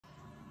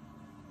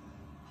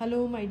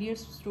Hello my dear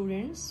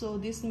students. So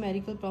this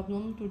numerical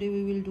problem, today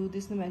we will do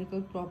this numerical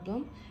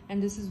problem,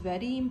 and this is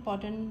very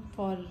important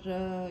for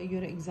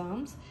your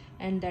exams,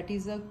 and that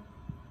is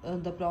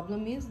the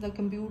problem is the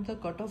compute the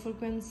cutoff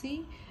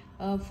frequency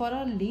for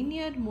a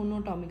linear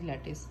monoatomic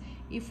lattice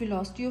if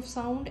velocity of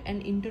sound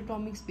and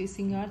interatomic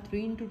spacing are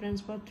 3 into 10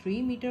 to the power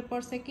 3 meter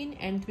per second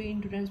and 3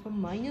 into 10 to the power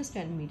minus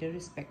 10 meter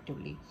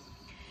respectively.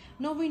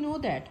 Now we know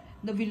that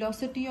the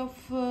velocity of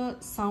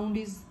sound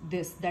is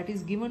this, that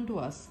is given to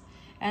us,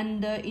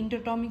 and the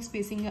interatomic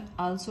spacing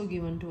also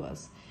given to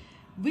us.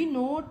 We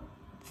know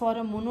for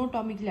a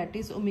monoatomic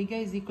lattice omega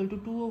is equal to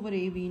 2 over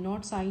a v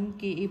naught sine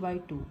ka by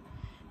 2.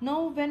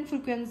 Now when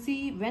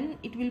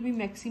it will be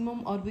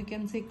maximum, or we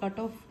can say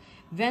cutoff,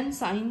 when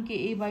sine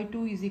ka by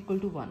 2 is equal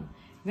to 1.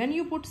 When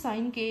you put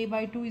sine ka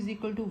by 2 is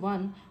equal to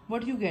 1,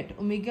 what you get?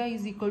 Omega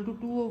is equal to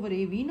 2 over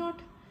a v naught.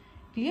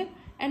 Clear?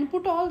 And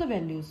put all the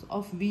values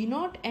of v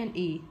naught and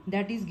a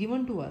that is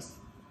given to us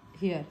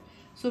here.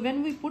 So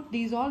when we put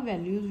these all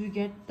values, we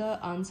get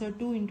the answer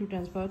 2 into 10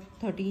 to the power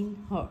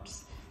 13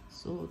 hertz.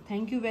 So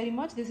thank you very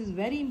much. This is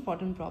very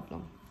important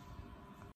problem.